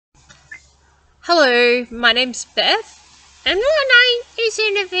Hello, my name's Beth. And my name is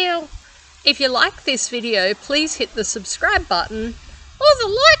Annabelle. If you like this video, please hit the subscribe button. Or the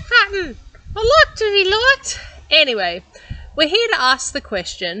like button. I like to be liked. Anyway, we're here to ask the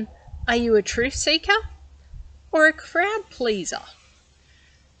question, are you a truth seeker or a crowd pleaser?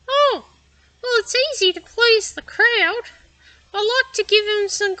 Oh, well, it's easy to please the crowd. I like to give them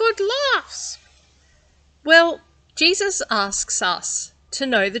some good laughs. Well, Jesus asks us to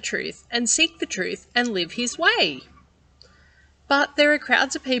know the truth and seek the truth and live his way. But there are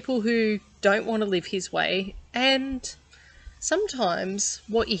crowds of people who don't want to live his way, and sometimes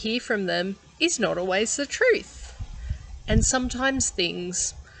what you hear from them is not always the truth. And sometimes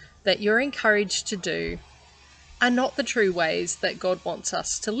things that you're encouraged to do are not the true ways that God wants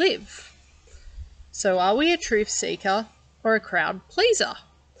us to live. So are we a truth seeker or a crowd pleaser?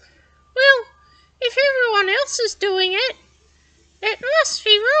 Well, if everyone else is doing it, it must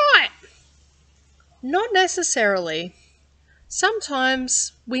be right. Not necessarily.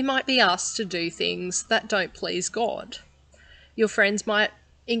 Sometimes we might be asked to do things that don't please God. Your friends might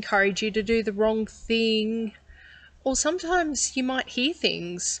encourage you to do the wrong thing, or sometimes you might hear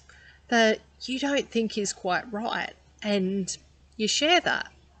things that you don't think is quite right, and you share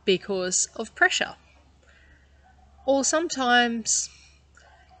that because of pressure. Or sometimes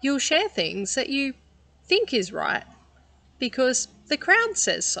you'll share things that you think is right because the crowd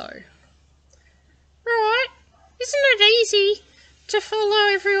says so. Right. Isn't it easy to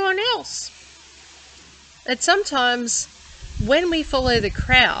follow everyone else? And sometimes when we follow the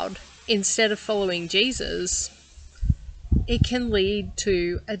crowd instead of following Jesus, it can lead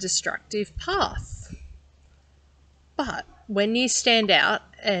to a destructive path. But when you stand out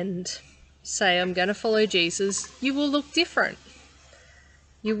and say, I'm going to follow Jesus, you will look different.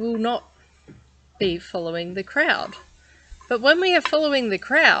 You will not be following the crowd. But when we are following the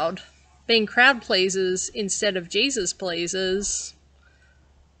crowd, being crowd pleasers instead of Jesus pleasers,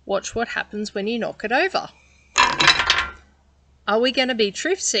 watch what happens when you knock it over. Are we going to be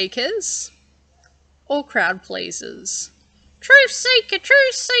truth seekers or crowd pleasers? Truth seeker,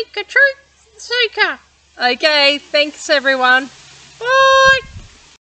 truth seeker, truth seeker. Okay, thanks everyone. Bye.